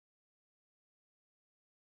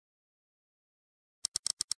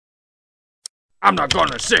I'm not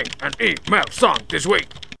gonna sing an email song this week.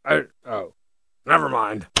 Oh, never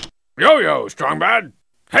mind. Yo-yo, Strong Bad.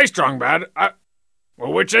 Hey, Strong Bad.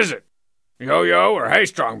 Well, which is it? Yo-yo or hey,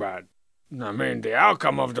 Strong Bad? I mean, the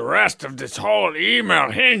outcome of the rest of this whole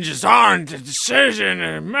email hinges on the decision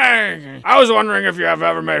it makes. I was wondering if you have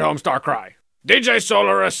ever made Homestar cry. DJ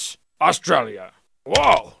Solarus, Australia.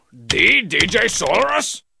 Whoa, DJ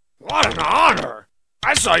Solarus? What an honor.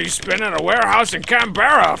 I saw you spin at a warehouse in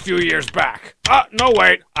Canberra a few years back. No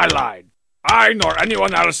wait, I lied. I nor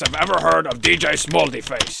anyone else have ever heard of DJ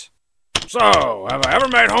Smoldyface. So, have I ever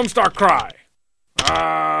made Homestar cry?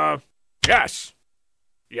 Yes.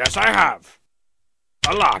 Yes, I have.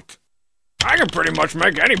 A lot. I can pretty much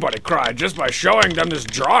make anybody cry just by showing them this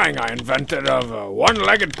drawing I invented of a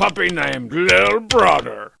one-legged puppy named Lil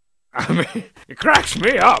Brudder. I mean, it cracks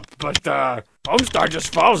me up, but, Homestar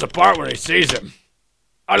just falls apart when he sees him.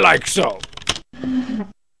 I like so.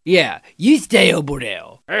 Yeah, you stay over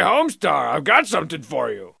there. Hey, Homestar, I've got something for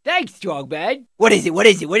you. Thanks, Strongbad. What is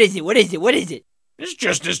it? It's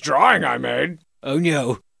just this drawing I made. Oh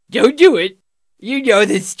no, don't do it. You know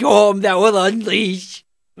the storm that will unleash.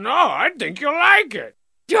 No, I think you'll like it.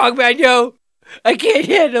 Strongbad, no. I can't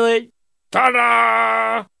handle it.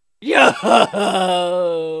 Ta-da! Yo!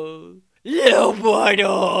 Lil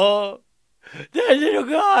Brudder! That little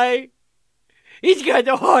guy! He's got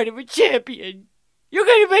the heart of a champion! You're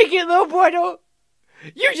gonna make it, Lil Brudder!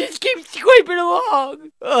 You just keep scraping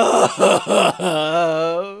along! Oh,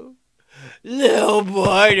 Lil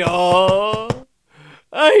Brudder!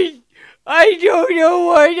 I don't know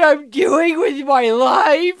what I'm doing with my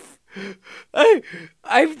life!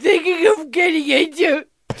 I'm thinking of getting into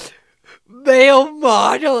male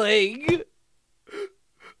modeling!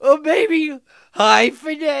 Or maybe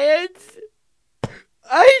hyphen-ants?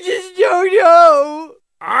 I just don't know!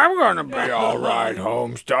 I'm gonna be alright,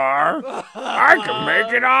 Homestar. I can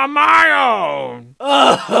make it on my own.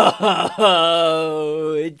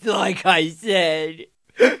 Oh, it's like I said.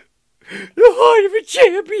 The heart of a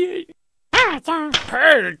champion.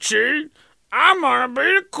 Hey, Chief. I'm gonna be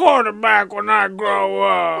the quarterback when I grow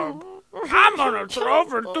up. I'm gonna throw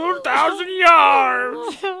for 2,000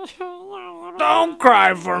 yards. Don't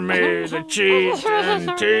cry for me, the Chief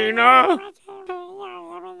and Tina.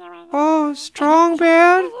 Oh, Strong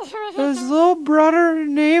Bad? Is Lil Brudder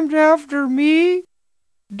named after me?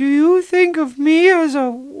 Do you think of me as a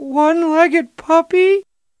one-legged puppy?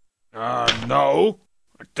 No.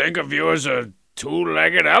 I think of you as a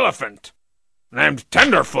two-legged elephant named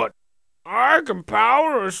Tenderfoot. I can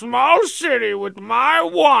power a small city with my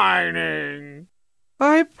whining.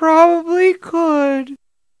 I probably could.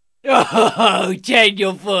 Oh,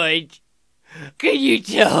 Tenderfoot. Can you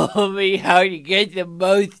tell me how to get the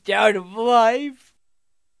most out of life?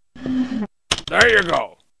 There you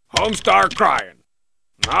go. Homestar crying.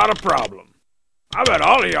 Not a problem. I bet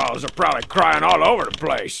all of y'all are probably crying all over the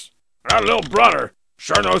place. That Lil Brudder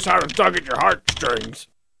sure knows how to tug at your heartstrings.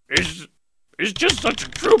 He's just such a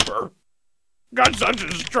trooper. Got such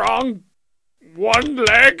a strong one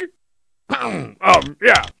leg.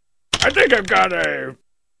 Yeah. I think I've got a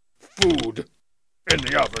food in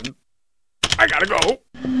the oven. I gotta go.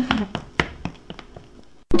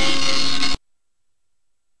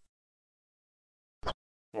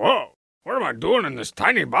 Whoa, what am I doing in this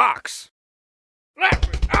tiny box? Let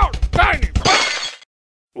me out, tiny box!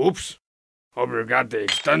 Oops. Hope you got the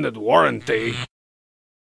extended warranty.